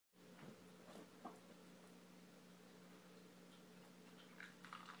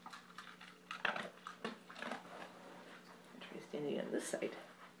standing on this side.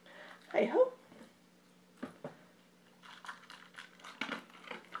 Hi-ho.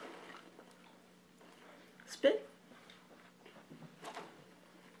 Spin.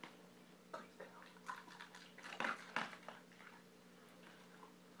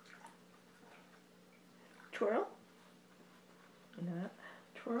 Twirl.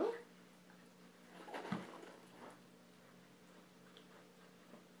 Twirl.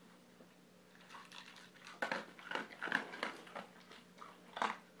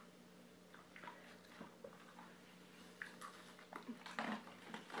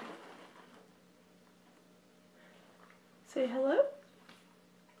 Say hello.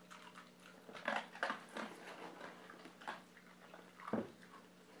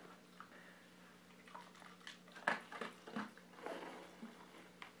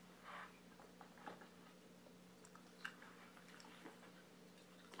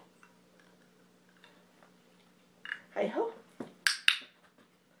 Hi-ho.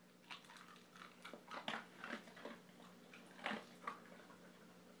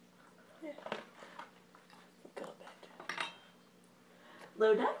 Yeah. Go back.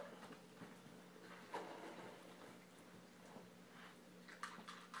 Load up.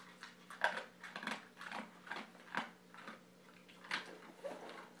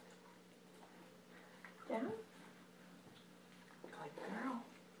 Down. Good girl.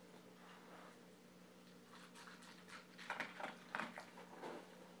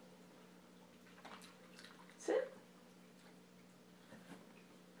 Sit.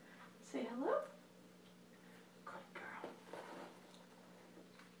 Say hello. Good girl.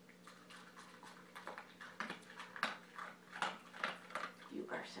 You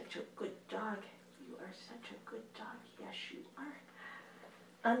are such a good dog. You are such a good dog. Yes, you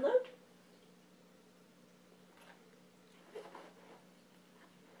are. Unload.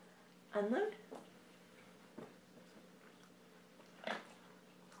 Unload.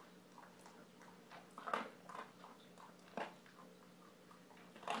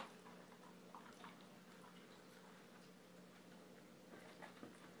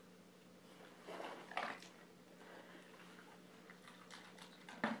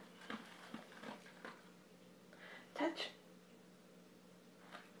 Touch.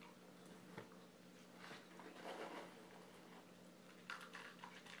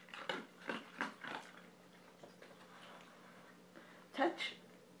 Touch.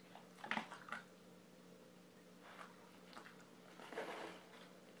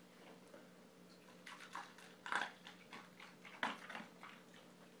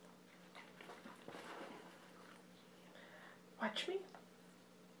 Watch me.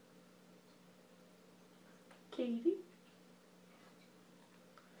 Katie.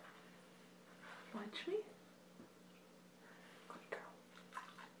 Watch me. Good girl.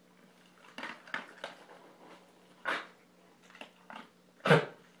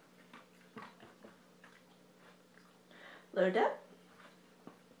 Load up.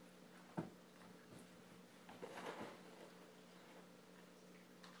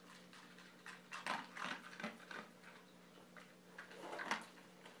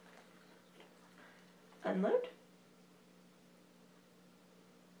 Unload.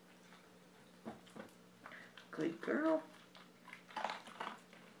 Good girl.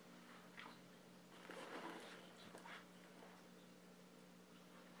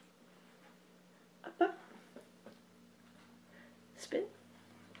 Up, up. Spin.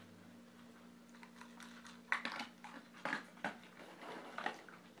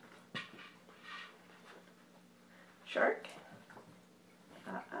 Shark.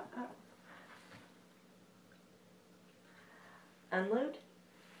 Up. Unload.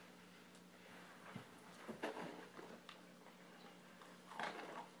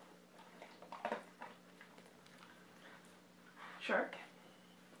 Shark.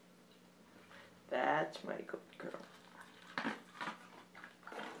 That's my good girl.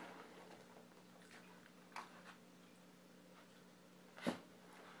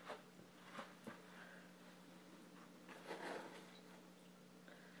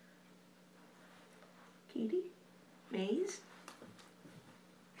 Katie. Maze.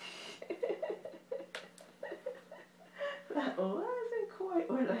 That wasn't quite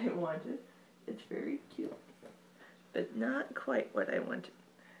what I wanted. It's very cute, but not quite what I wanted.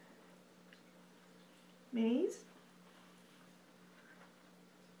 Maze.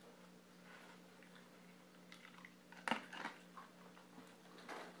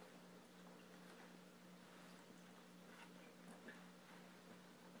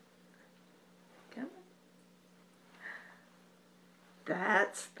 Come on.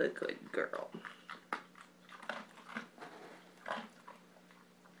 That's the good girl.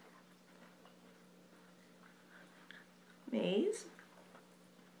 Maze.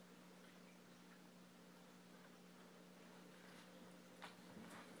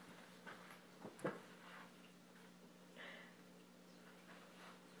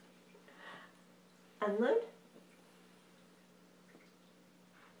 Unload.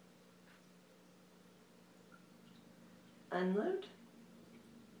 Unload.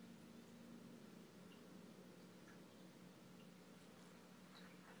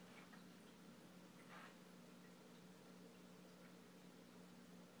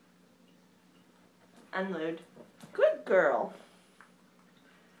 Unload. Good girl.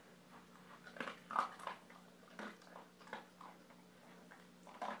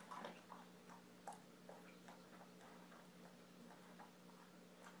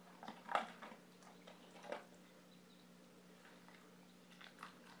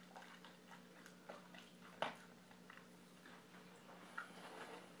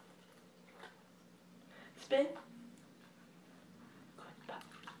 Spin. Good pup.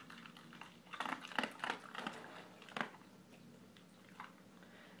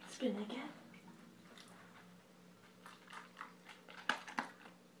 Spin again.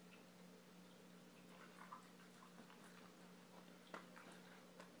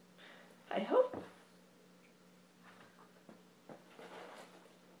 I hope.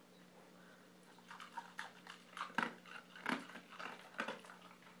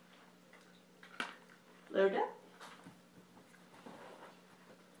 Load up.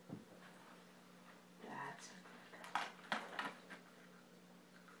 That's a good girl.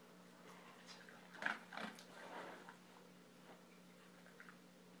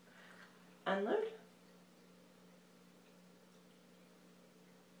 Unload.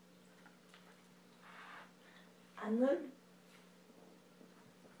 Unload.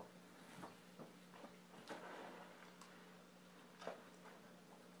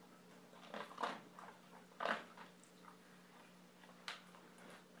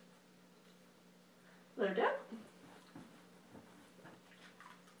 Load up.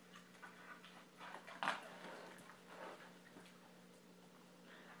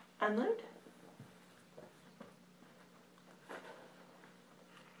 Unload.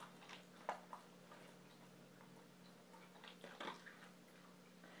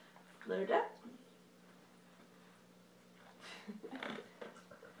 Load up.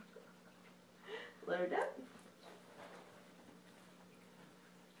 Load up.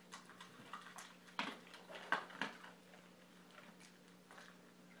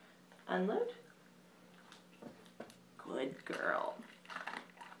 Unload. Good girl.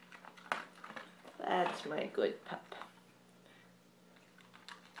 That's my good pup.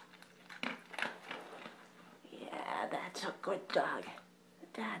 Yeah, that's a good dog.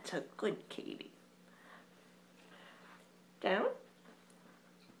 That's a good Katie. Down.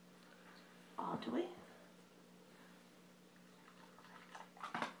 All the way.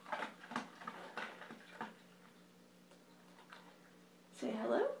 Say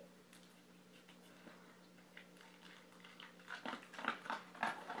hello.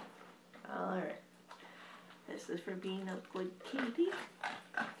 All right. This is for being a good Katie.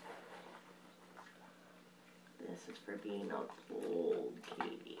 This is for being a bold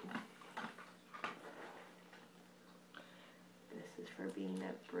Katie. This is for being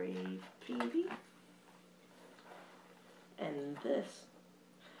a brave Katie. And this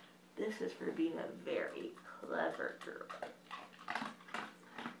is for being a very clever girl.